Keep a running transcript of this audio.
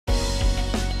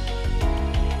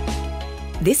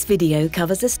This video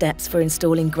covers the steps for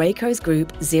installing GRACO's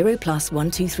Group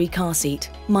 0+123 car seat,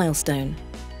 Milestone.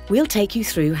 We'll take you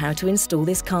through how to install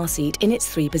this car seat in its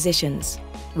 3 positions: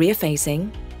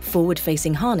 rear-facing,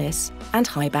 forward-facing harness, and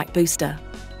high-back booster.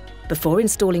 Before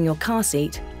installing your car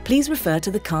seat, please refer to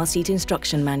the car seat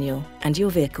instruction manual and your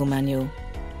vehicle manual.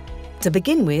 To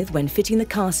begin with, when fitting the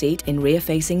car seat in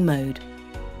rear-facing mode.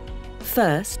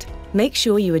 First, make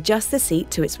sure you adjust the seat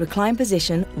to its recline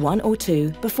position 1 or 2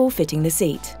 before fitting the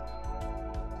seat.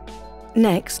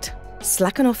 Next,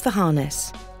 slacken off the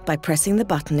harness by pressing the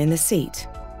button in the seat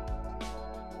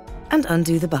and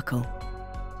undo the buckle.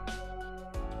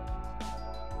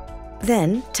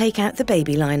 Then take out the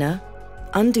baby liner,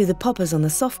 undo the poppers on the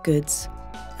soft goods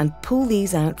and pull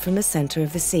these out from the centre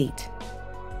of the seat.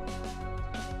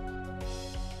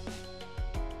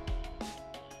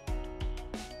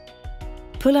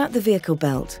 Pull out the vehicle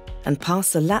belt and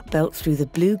pass the lap belt through the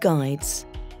blue guides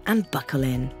and buckle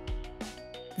in.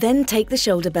 Then take the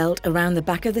shoulder belt around the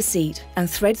back of the seat and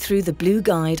thread through the blue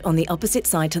guide on the opposite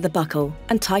side to the buckle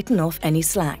and tighten off any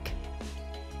slack.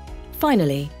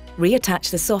 Finally,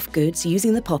 reattach the soft goods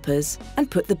using the poppers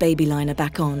and put the baby liner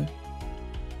back on.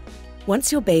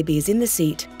 Once your baby is in the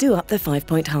seat, do up the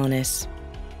 5-point harness.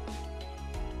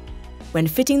 When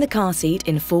fitting the car seat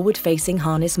in forward-facing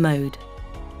harness mode,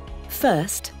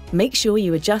 first, make sure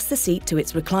you adjust the seat to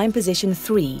its recline position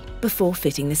 3 before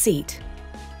fitting the seat.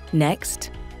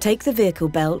 Next, take the vehicle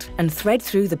belt and thread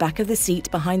through the back of the seat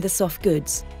behind the soft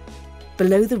goods,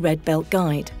 below the red belt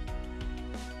guide.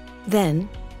 Then,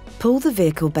 pull the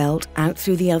vehicle belt out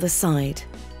through the other side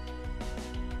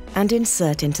and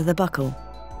insert into the buckle.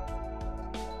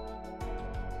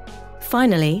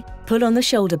 Finally, pull on the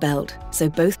shoulder belt so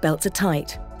both belts are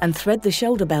tight and thread the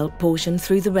shoulder belt portion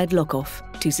through the red lock-off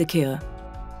to secure.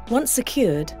 Once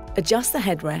secured, adjust the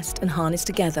headrest and harness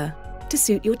together to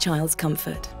suit your child's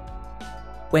comfort.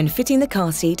 When fitting the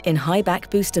car seat in high-back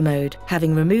booster mode,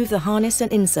 having removed the harness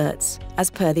and inserts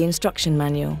as per the instruction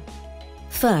manual.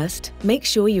 First, make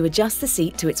sure you adjust the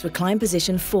seat to its recline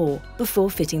position 4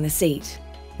 before fitting the seat.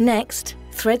 Next,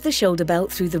 thread the shoulder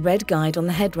belt through the red guide on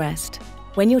the headrest.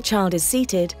 When your child is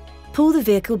seated, pull the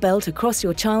vehicle belt across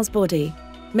your child's body,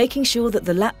 making sure that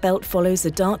the lap belt follows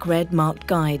the dark red marked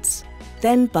guides.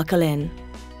 Then buckle in.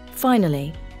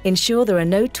 Finally, ensure there are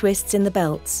no twists in the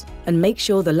belts and make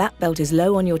sure the lap belt is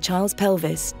low on your child's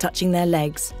pelvis, touching their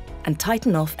legs, and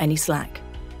tighten off any slack.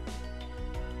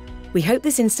 We hope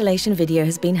this installation video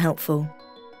has been helpful.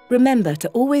 Remember to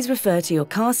always refer to your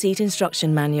car seat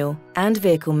instruction manual and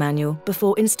vehicle manual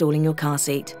before installing your car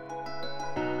seat.